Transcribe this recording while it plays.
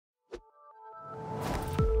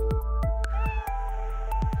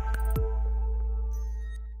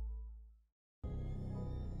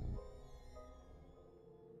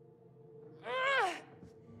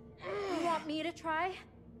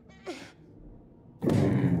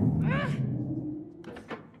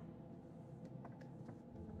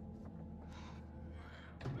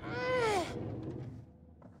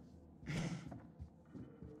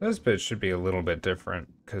This bit should be a little bit different,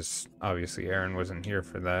 because obviously Aaron wasn't here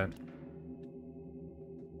for that.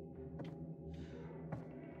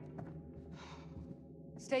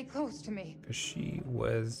 Stay close to me. Because she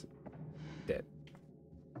was dead.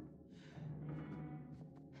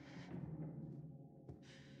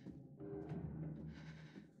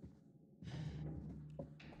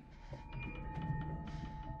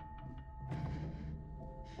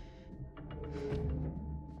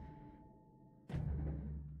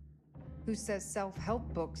 Who says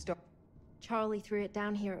self-help books don't? Charlie threw it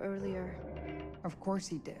down here earlier. Of course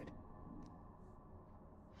he did.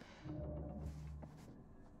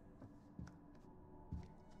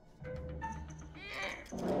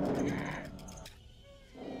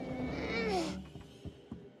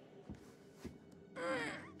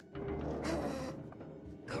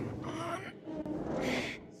 Come on.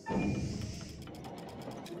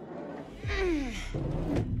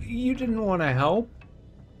 You didn't want to help?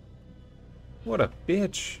 What a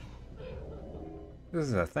bitch. This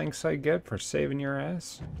is a thanks I get for saving your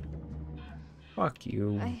ass? Fuck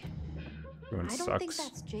you. Everyone I don't sucks. think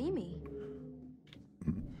that's Jamie.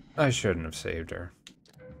 I shouldn't have saved her.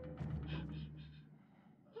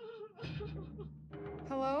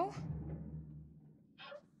 Hello?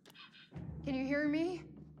 Can you hear me?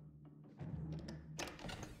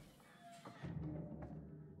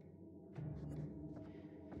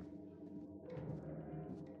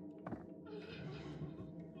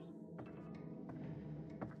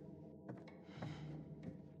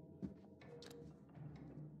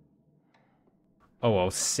 Oh,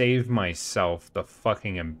 I'll save myself the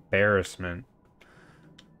fucking embarrassment.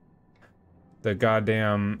 The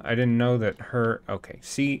goddamn... I didn't know that her... Okay,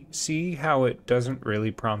 see how it doesn't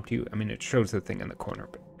really prompt you? I mean, it shows the thing in the corner,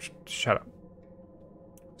 but shut up.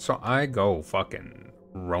 So I go fucking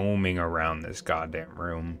roaming around this goddamn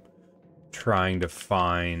room, trying to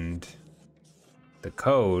find the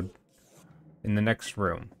code in the next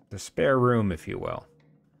room. The spare room, if you will.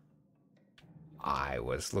 I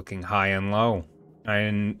was looking high and low.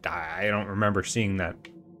 I don't remember seeing that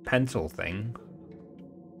pencil thing.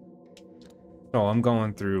 So I'm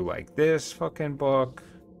going through like this fucking book,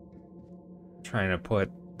 trying to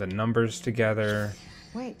put the numbers together.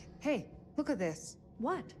 Wait, hey, look at this.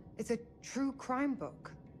 What? It's a true crime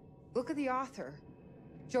book. Look at the author,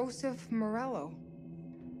 Joseph Morello.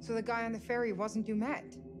 So the guy on the ferry wasn't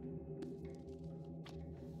Dumet.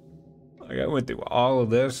 Like I went through all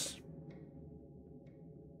of this.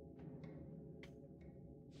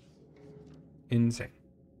 Insane.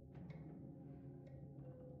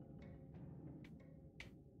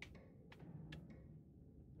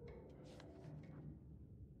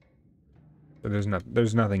 But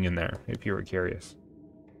there's nothing in there, if you were curious,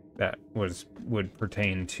 that would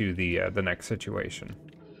pertain to the next situation.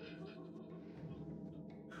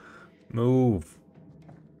 Move.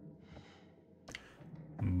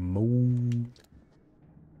 Move.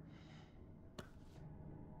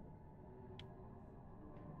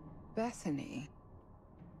 Bethany.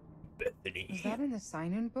 Bethany. Is that in the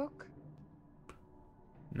sign-in book?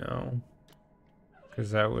 No.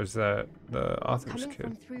 Because that was the author's Coming kid.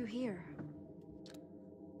 from through here.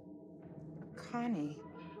 Connie.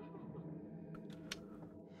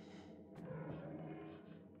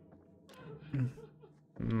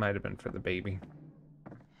 Might have been for the baby.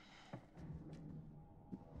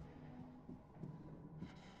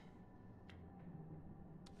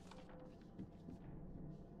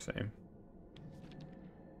 Same.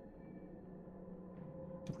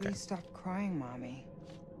 Okay. Please stop crying, Mommy.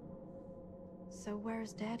 So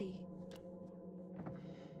where's Daddy?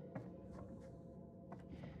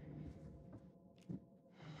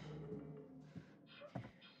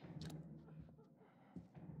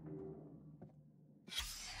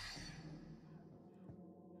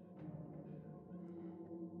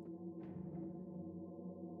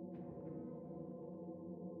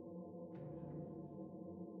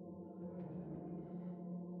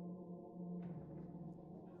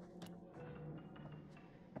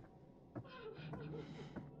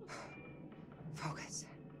 Focus.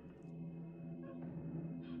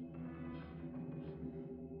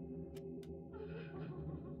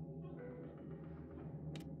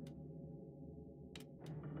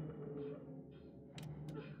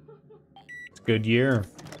 It's a good year.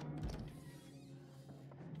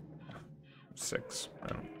 6. I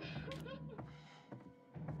don't.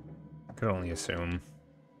 Could only assume.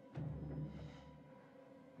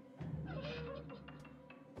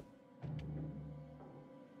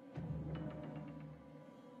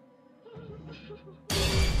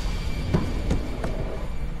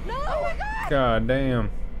 No! Oh my God! God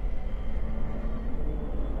damn.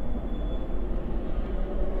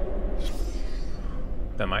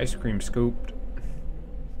 Damn, ice cream scooped.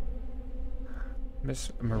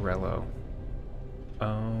 Miss Morello.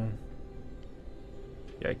 Oh.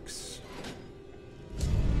 Yikes.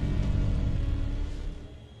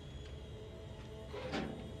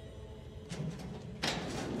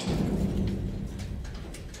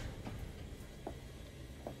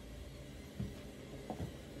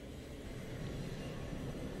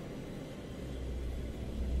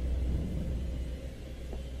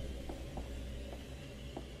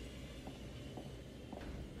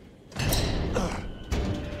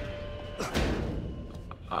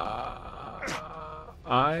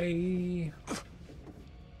 I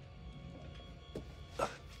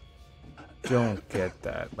don't get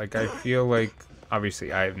that. Like, I feel like,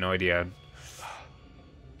 obviously, I have no idea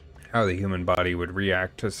how the human body would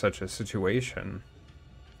react to such a situation.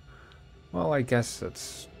 Well, I guess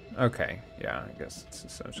it's okay. Yeah, I guess it's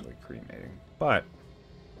essentially cremating. But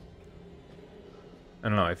I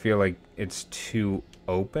don't know. I feel like it's too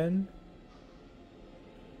open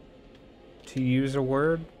to use a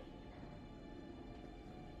word.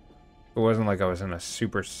 It wasn't like I was in a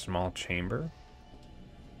super small chamber.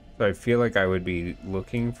 So I feel like I would be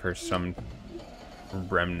looking for some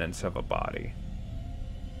remnants of a body.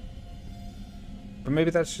 But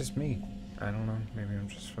maybe that's just me. I don't know. Maybe I'm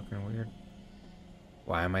just fucking weird.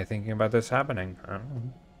 Why am I thinking about this happening? I don't know.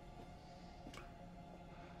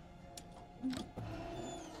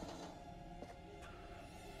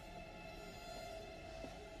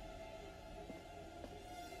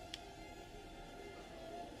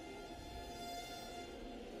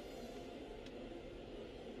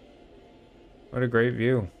 What a great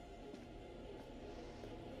view.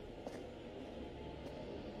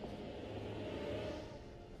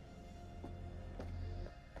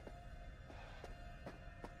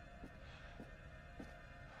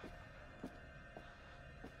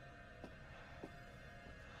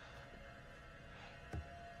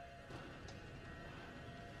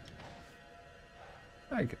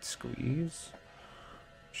 I could squeeze.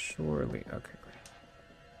 Surely. Okay, great.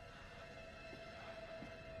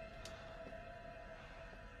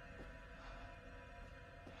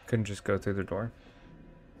 Couldn't just go through the door.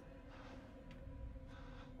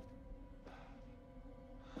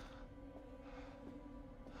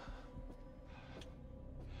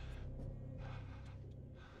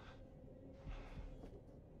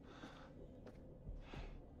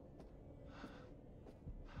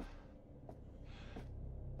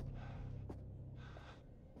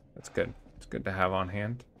 That's good. It's good to have on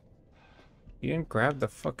hand. You didn't grab the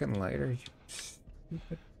fucking lighter, you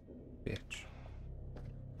stupid bitch.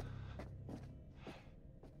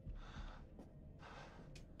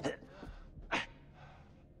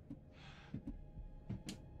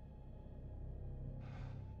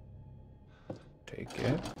 Take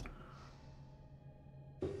it.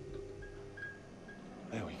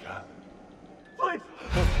 There we go. Please!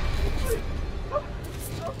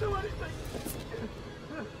 Please! Don't do anything!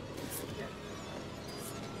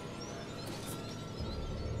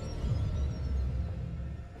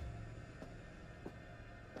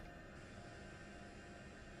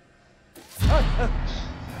 I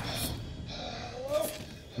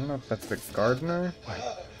don't know if that's the gardener.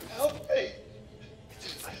 Help me!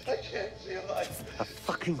 I can't see a light. A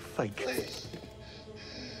fucking fake. Please.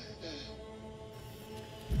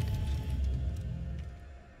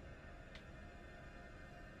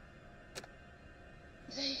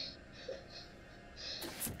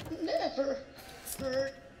 They never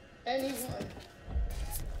hurt anyone.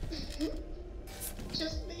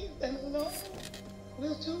 Just leave them alone.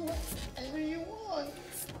 We'll do whatever you want.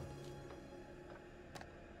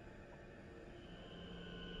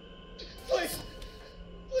 Please!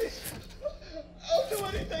 Please! I'll do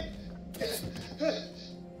anything!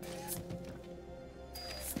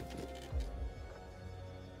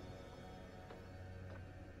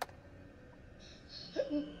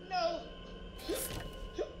 No!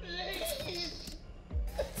 Please!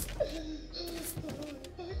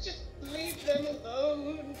 Just leave them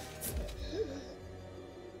alone!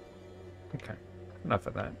 Okay, enough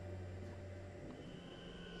of that.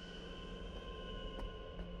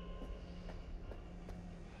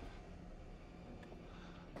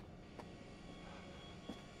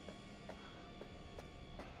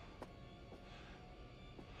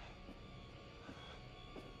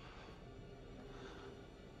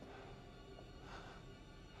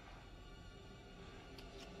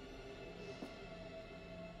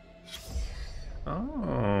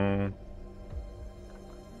 Oh.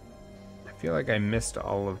 I feel like I missed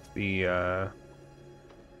all of the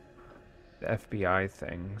FBI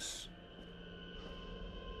things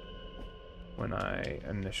when I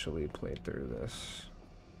initially played through this.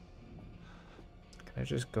 I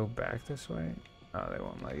just go back this way? Oh, they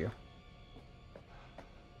won't let you.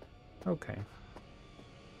 Okay.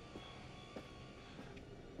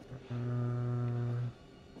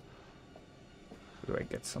 Do I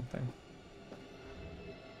get something?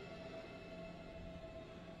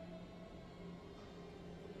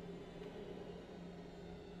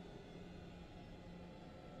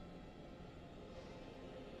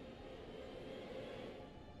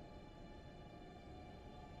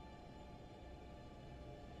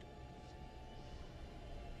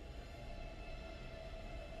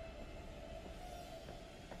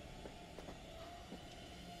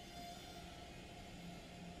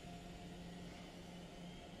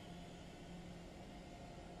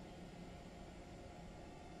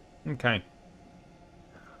 Okay.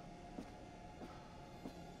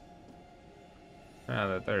 Now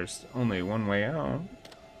that there's only one way out.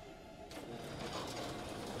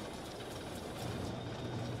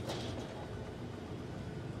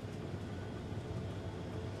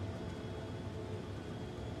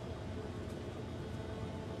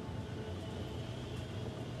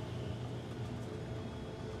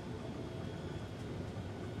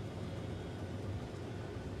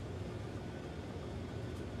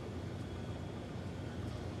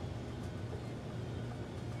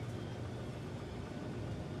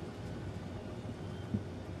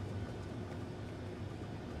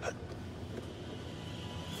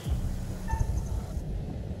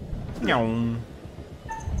 Nyong.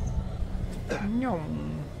 Nyong.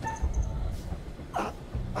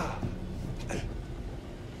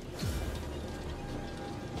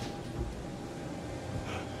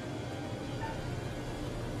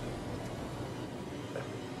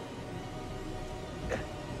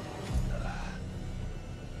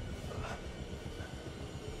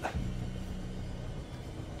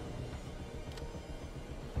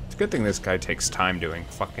 It's a good thing this guy takes time doing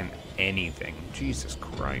fucking anything. Jesus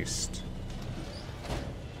Christ.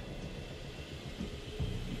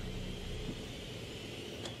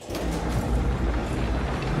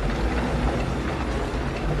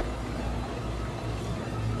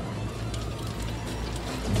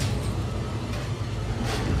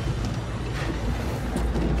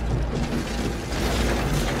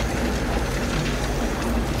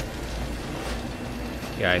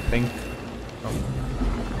 Yeah, I think.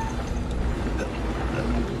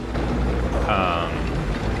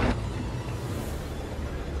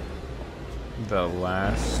 The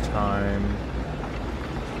last time,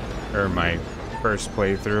 or my first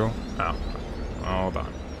playthrough. Oh, hold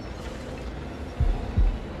on.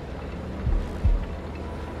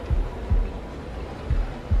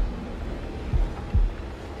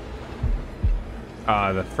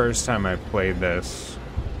 The first time I played this,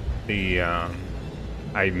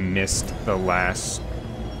 I missed the last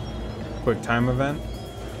QuickTime event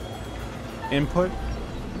input,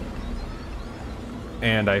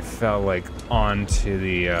 and I fell like onto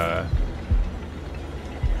the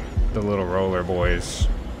little roller boys.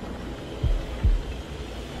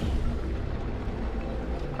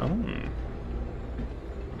 Oh.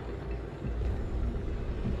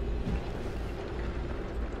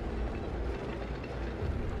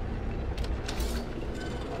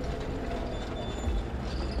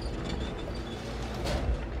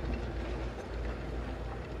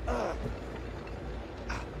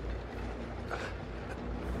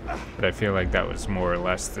 But I feel like that was more or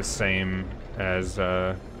less the same as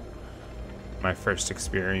my first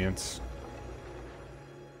experience.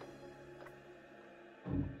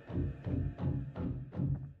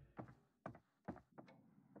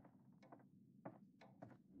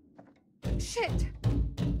 Shit!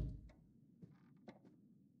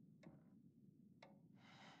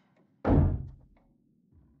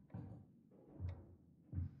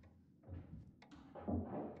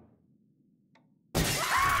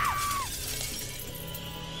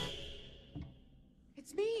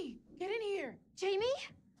 It's me! Get in here! Jamie?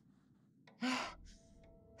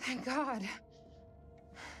 Thank God.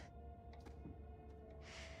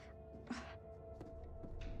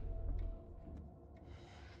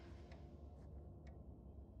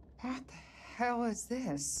 What the hell is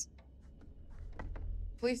this?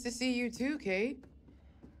 Pleased to see you too, Kate.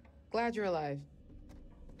 Glad you're alive.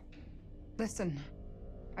 Listen,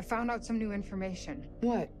 I found out some new information.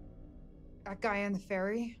 What? That guy on the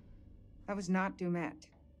ferry, that was not Dumet.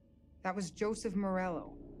 That was Joseph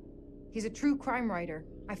Morello. He's a true crime writer.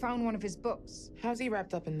 I found one of his books. How's he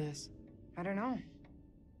wrapped up in this? I don't know.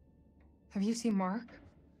 Have you seen Mark?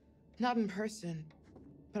 Not in person,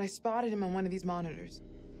 but I spotted him on one of these monitors.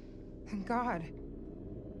 Thank God.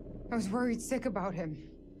 I was worried sick about him.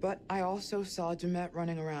 But I also saw Dumet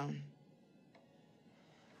running around.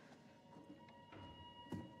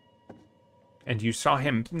 And you saw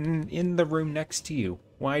him in the room next to you.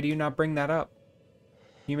 Why do you not bring that up?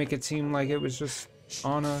 You make it seem like it was just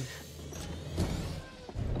on a...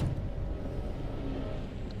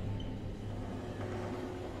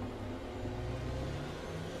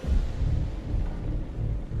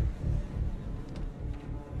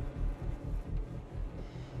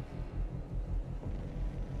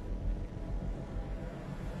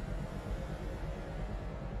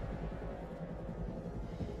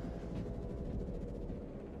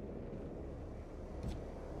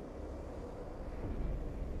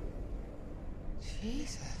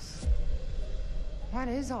 Jesus. What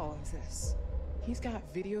is all of this? He's got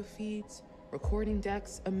video feeds, recording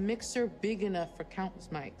decks, a mixer big enough for countless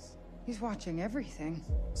mics. He's watching everything.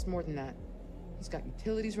 It's more than that. He's got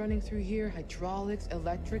utilities running through here, hydraulics,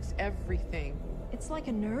 electrics, everything. It's like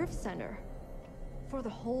a nerve center. For the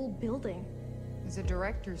whole building. It's a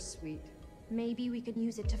director's suite. Maybe we could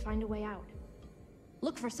use it to find a way out.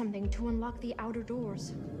 Look for something to unlock the outer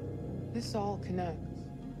doors. This all connects.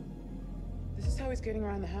 This is how he's getting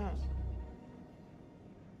around the house.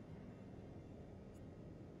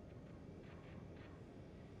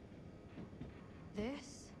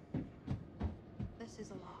 This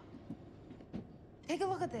is a lot. Take a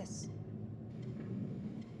look at this.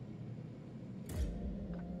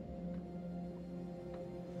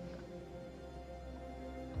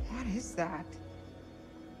 What is that?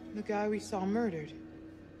 The guy we saw murdered.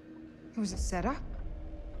 It was a setup?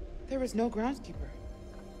 There was no groundskeeper.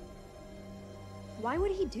 Why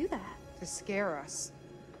would he do that? To scare us.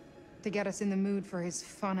 To get us in the mood for his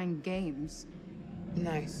fun and games.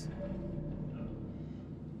 Nice.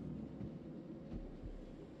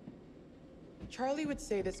 Charlie would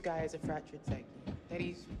say this guy is a fractured psyche. That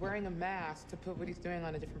he's wearing a mask to put what he's doing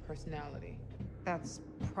on a different personality. That's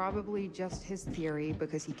probably just his theory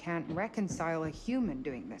because he can't reconcile a human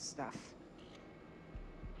doing this stuff.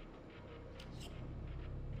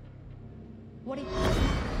 What do you...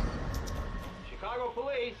 Chicago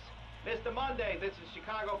Police! Mr. Monday, this is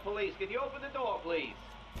Chicago Police. Can you open the door, please?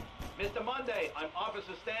 Mr. Monday, I'm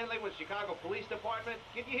Officer Stanley with Chicago Police Department.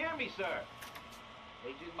 Can you hear me, sir?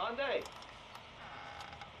 Agent Monday?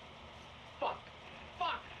 Fuck!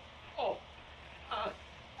 Fuck! Oh!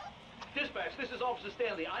 Dispatch, this is Officer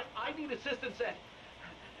Stanley. I need assistance at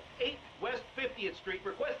 8 West 50th Street,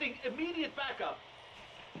 requesting immediate backup.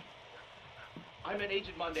 I'm in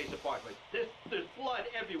Agent Monday's apartment. There's blood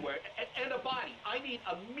everywhere, and a body. I need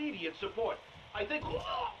immediate support. I think...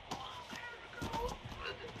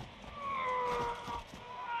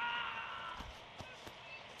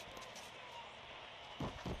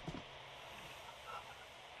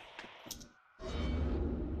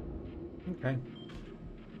 Okay.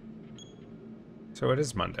 So it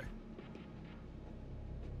is Monday.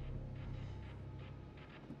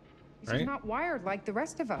 He's Right? not wired like the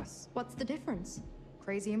rest of us. What's the difference?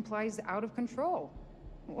 Crazy implies out of control.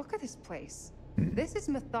 Look at this place. This is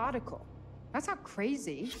methodical. That's not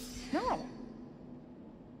crazy. No.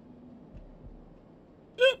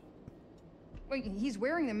 Wait, he's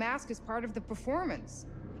wearing the mask as part of the performance.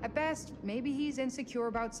 At best, maybe he's insecure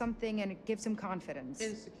about something and it gives him confidence.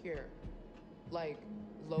 Insecure. Like,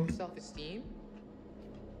 low self-esteem?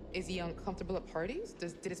 Is he uncomfortable at parties?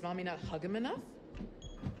 Did his mommy not hug him enough?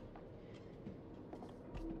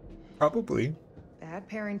 Probably. Bad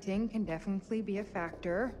parenting can definitely be a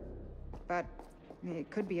factor, but it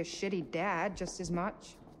could be a shitty dad just as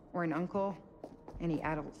much, or an uncle, any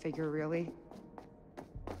adult figure really.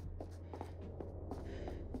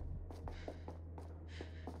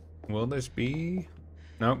 Will this be...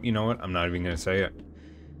 Nope, you know what? I'm not even gonna say it.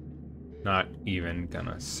 Not even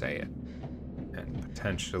gonna say it. And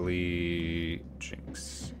potentially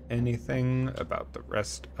jinx anything about the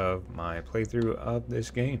rest of my playthrough of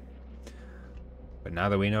this game. But now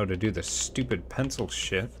that we know to do the stupid pencil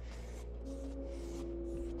shit...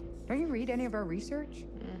 Don't you read any of our research?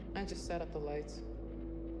 I just set up the lights.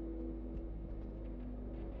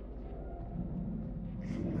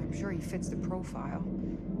 I'm sure he fits the profile.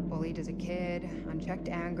 Bullied as a kid, unchecked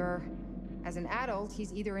anger. As an adult,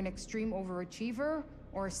 he's either an extreme overachiever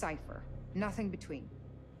or a cipher. Nothing between.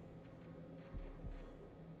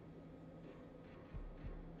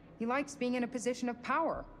 He likes being in a position of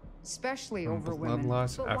power, especially over blood women.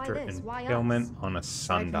 loss But why after this? Why impalement us? on a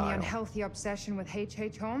Aside from the sundial. unhealthy obsession with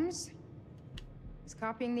H.H. Holmes, he's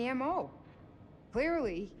copying the M.O.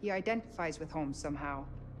 Clearly, he identifies with Holmes somehow.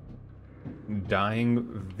 Dying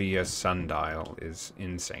via sundial is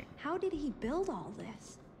insane. How did he build all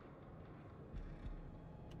this?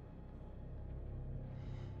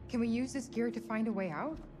 Can we use this gear to find a way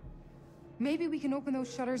out? Maybe we can open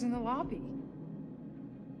those shutters in the lobby.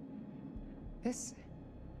 This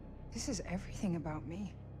is everything about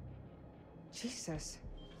me. Jesus.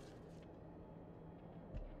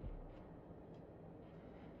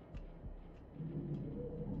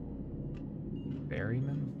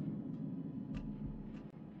 Berryman?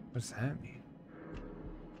 What does that mean?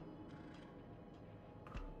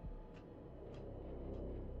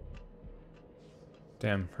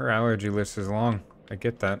 Damn, her allergy list is long. I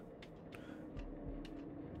get that.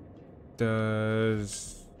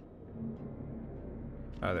 Does...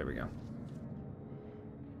 Oh, there we go.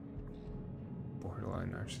 Borderline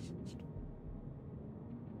narcissist.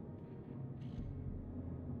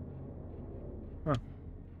 Huh.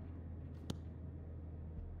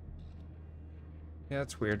 Yeah,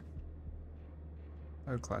 that's weird.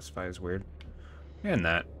 I would classify as weird. And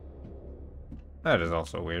that. That is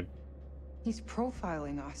also weird. He's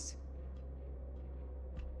profiling us.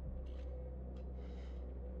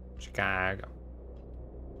 Chicago.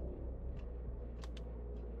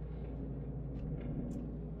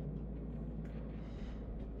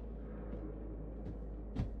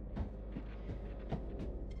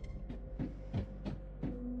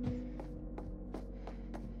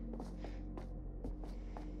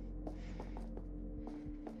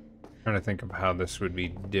 Trying to think of how this would be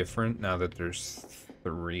different now that there's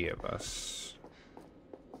 3 of us.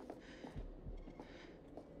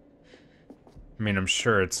 I mean, I'm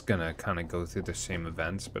sure it's gonna kind of go through the same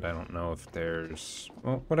events, but I don't know if there's...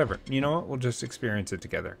 Well, whatever. You know what? We'll just experience it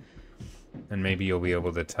together. And maybe you'll be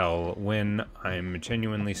able to tell when I'm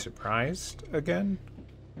genuinely surprised again.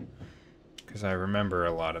 Because I remember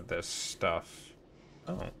a lot of this stuff.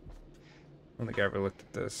 Oh. I don't think I ever looked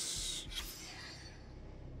at this.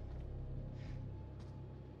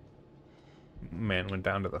 Man went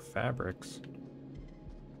down to the fabrics.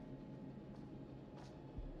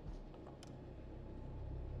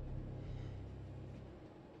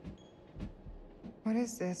 What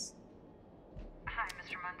is this? Hi,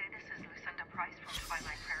 Mr. Monday. This is Lucinda Price from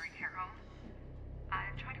Twilight Prairie Care Home. I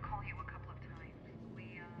tried to call you a couple of times.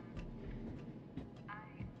 I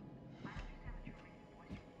understand that you're making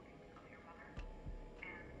voice recordings of your mother,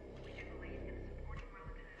 and we do believe in supporting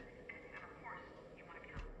relatives, and of course, you want to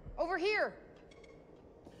count. Over here!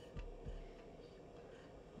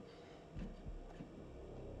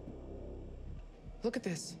 Look at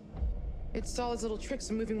this. It saw his little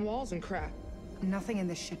tricks of moving walls and crap. Nothing in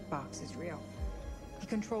this shit box is real. He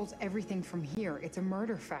controls everything from here. It's a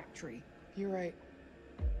murder factory. You're right.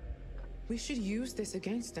 We should use this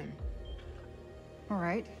against him. All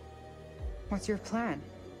right. What's your plan?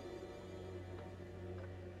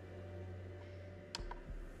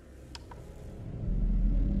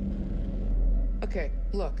 Okay,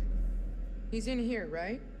 look. He's in here,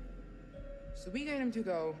 right? So we get him to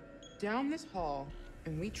go down this hall,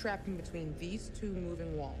 and we trap him between these 2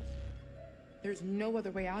 moving walls. There's no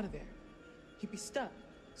other way out of there. He'd be stuck.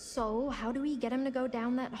 So, how do we get him to go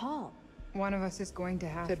down that hall? One of us is going to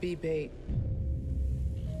have To be bait.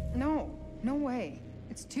 No, no way.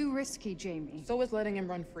 It's too risky, Jamie. So is letting him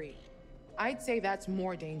run free. I'd say that's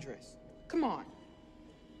more dangerous. Come on.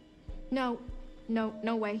 No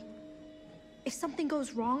way. If something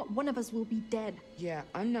goes wrong, one of us will be dead. Yeah,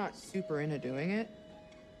 I'm not super into doing it,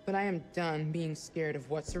 but I am done being scared of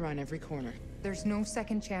what's around every corner. There's no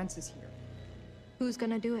second chances here. Who's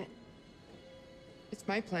gonna do it? It's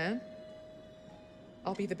my plan.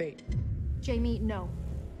 I'll be the bait. Jamie, no.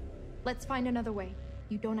 Let's find another way.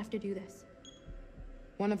 You don't have to do this.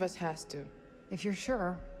 One of us has to. If you're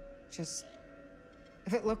sure, just...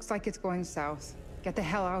 If it looks like it's going south, get the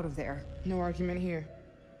hell out of there. No argument here.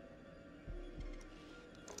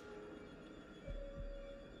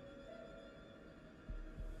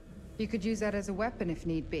 You could use that as a weapon if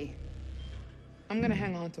need be. I'm gonna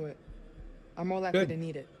hang on to it. I'm more likely Good. to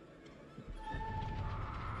need it.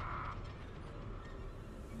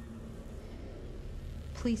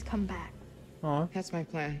 Please come back. Aw. That's my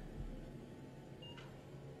plan.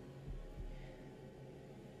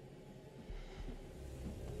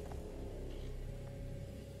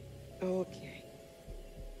 Okay.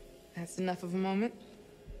 That's enough of a moment.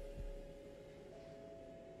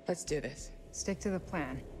 Let's do this. Stick to the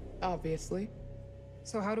plan. Obviously.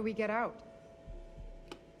 So how do we get out?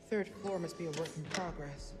 3rd floor must be a work in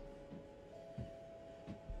progress.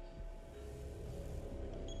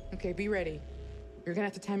 Okay, be ready. You're gonna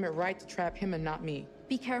have to time it right to trap him and not me.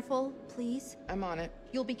 Be careful, please. I'm on it.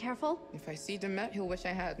 You'll be careful? If I see Demet, he'll wish I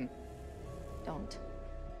hadn't. Don't.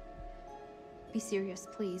 Be serious,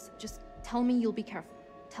 please. Just tell me you'll be careful.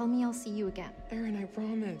 Tell me I'll see you again. Erin, I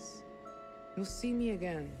promise. You'll see me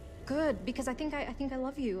again. Good, because I think I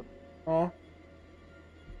love you. Aw.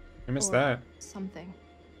 I missed Or that. something.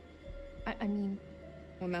 I mean,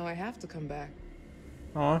 Well, now I have to come back.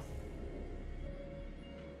 Aw.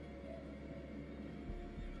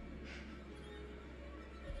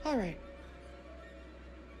 All right.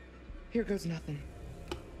 Here goes nothing.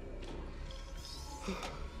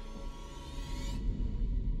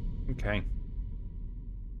 Okay.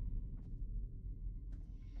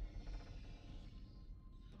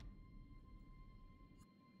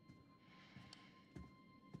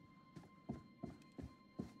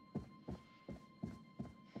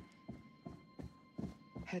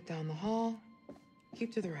 Head down the hall.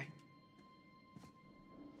 Keep to the right.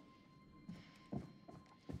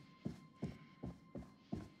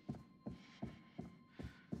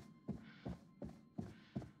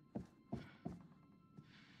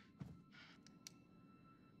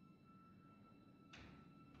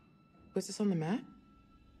 Was this on the map?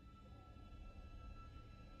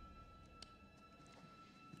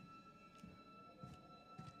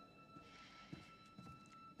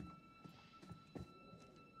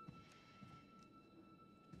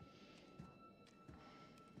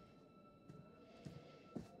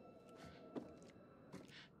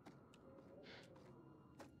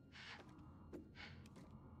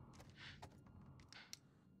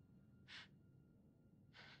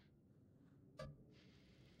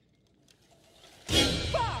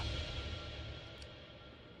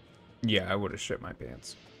 Yeah, I would have shit my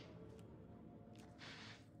pants.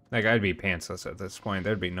 Like, I'd be pantsless at this point.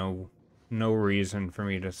 There'd be no reason for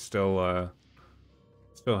me to still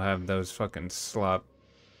have those fucking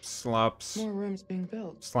slops. More rooms being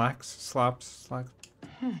built. Slacks? Sloppy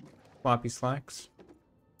slacks?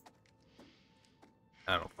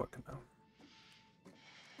 I don't fucking know.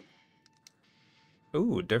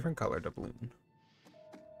 Ooh, a different color doubloon.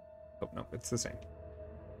 Oh, no, it's the same.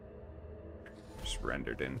 Just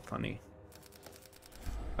rendered in funny.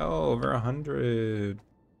 Oh, over 100.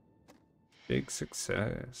 Big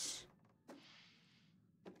success.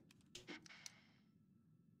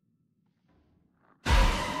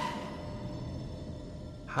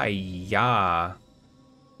 Hiya.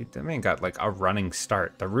 Dude, that man got like a running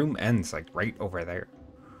start. The room ends like right over there.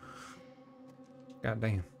 God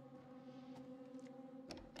damn.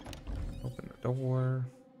 Open the door.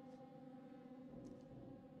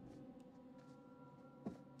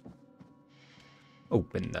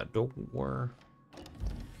 Open the door.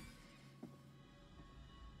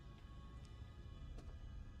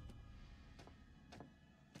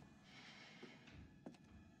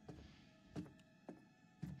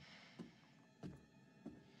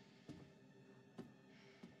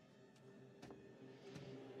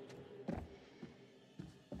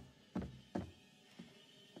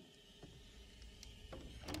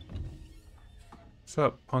 What's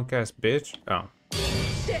up, punk ass bitch? Oh.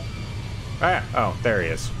 Shit! Ah, oh, there he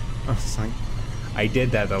is. I was like, I did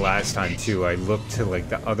that the last time too. I looked to like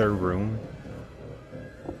the other room.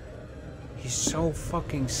 He's so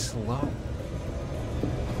fucking slow.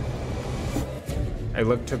 I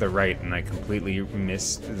looked to the right and I completely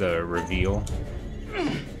missed the reveal.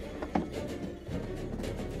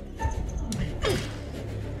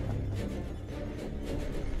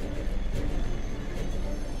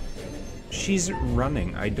 She's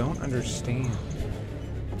running. I don't understand.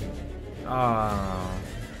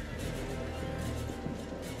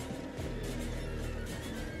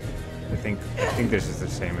 I think this is the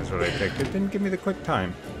same as what I picked. It didn't give me the quick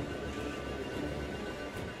time.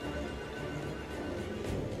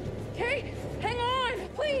 Kate, hang on,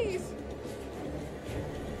 please.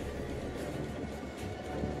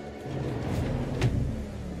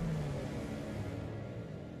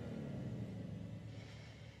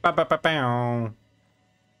 Ba ba ba bow.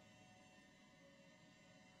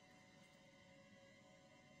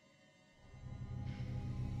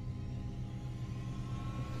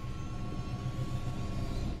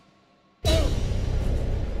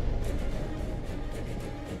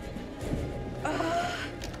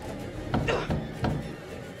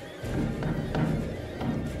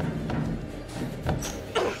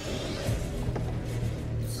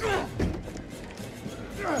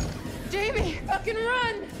 Jamie, fucking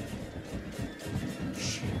run!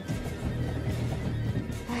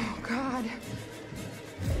 Oh, God.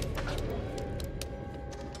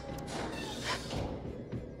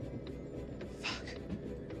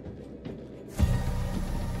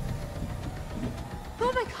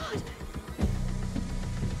 oh my god!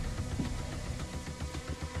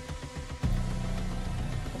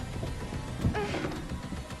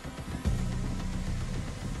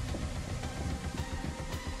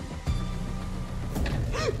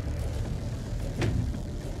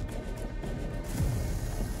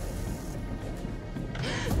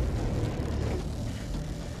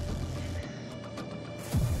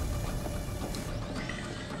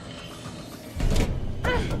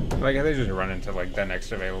 Like, they just run into, like, the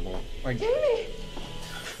next available. Like, Jamie!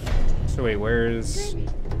 so wait, where's... Jamie!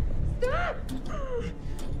 Stop!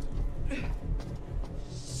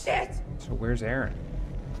 Shit! So where's Aaron?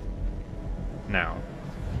 Now.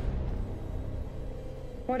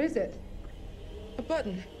 What is it? A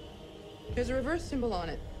button. There's a reverse symbol on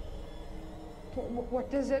it.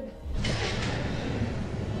 What does it?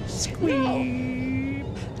 Squeak!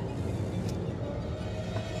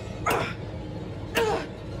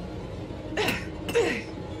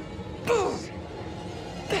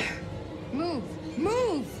 Move!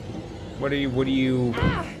 Move! What do you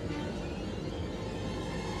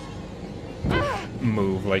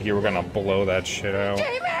move like you were gonna blow that shit out?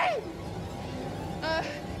 Jamie!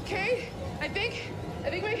 Kay, I think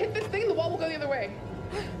when I hit this thing, the wall will go the other way.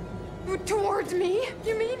 Towards me,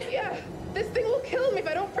 you mean? Yeah, this thing will kill me if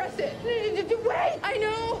I don't press it. Wait! I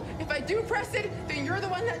know! If I do press it, then you're the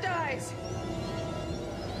one that dies.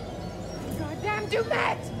 Goddamn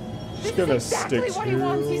Dumet! This gonna is exactly stick what he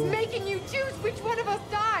wants. to- He's making you choose which one of us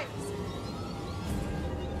dies.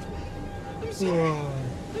 I'm sorry.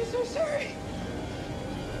 I'm so sorry.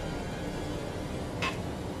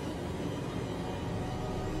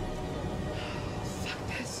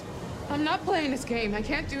 Fuck this. I'm not playing this game. I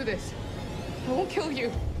can't do this. I won't kill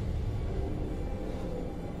you.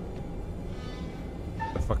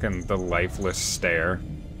 The lifeless stare.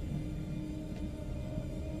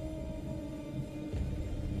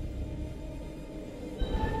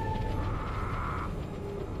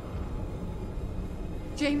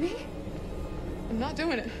 Jamie? I'm not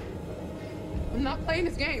doing it. I'm not playing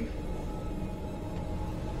this game.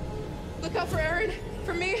 Look out for Aaron.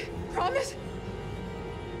 For me. Promise?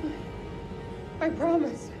 I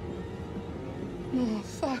promise. Oh,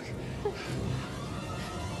 fuck.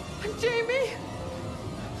 Jamie!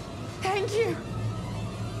 Thank you!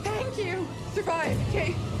 Thank you! Survive,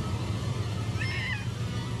 okay?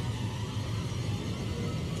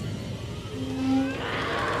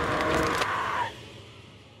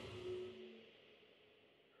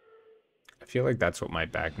 I feel like that's what my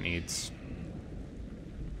back needs.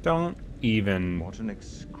 Don't even... What an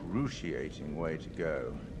excruciating way to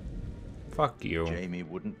go. Fuck you. Jamie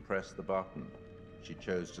wouldn't press the button. She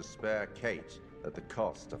chose to spare Kate at the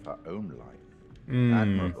cost of her own life.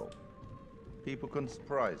 Admirable. People can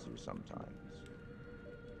surprise you sometimes.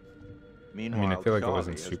 Meanwhile, I feel like it Charlie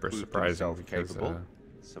wasn't has super proved surprising himself because capable,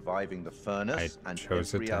 surviving the furnace I and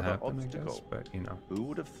chose it every to other happen, I obstacle. guess, but, you know. Who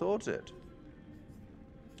would have thought it?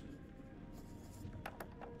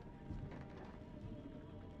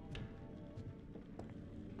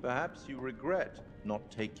 Perhaps you regret not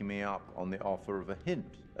taking me up on the offer of a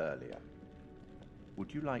hint earlier.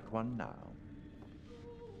 Would you like one now?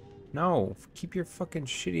 No, keep your fucking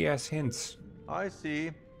shitty ass hints. I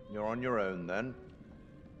see. You're on your own then.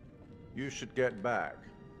 You should get back.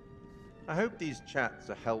 I hope these chats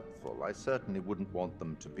are helpful. I certainly wouldn't want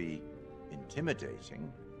them to be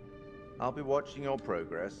intimidating. I'll be watching your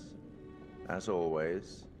progress. As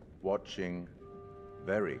always, watching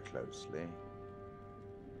very closely.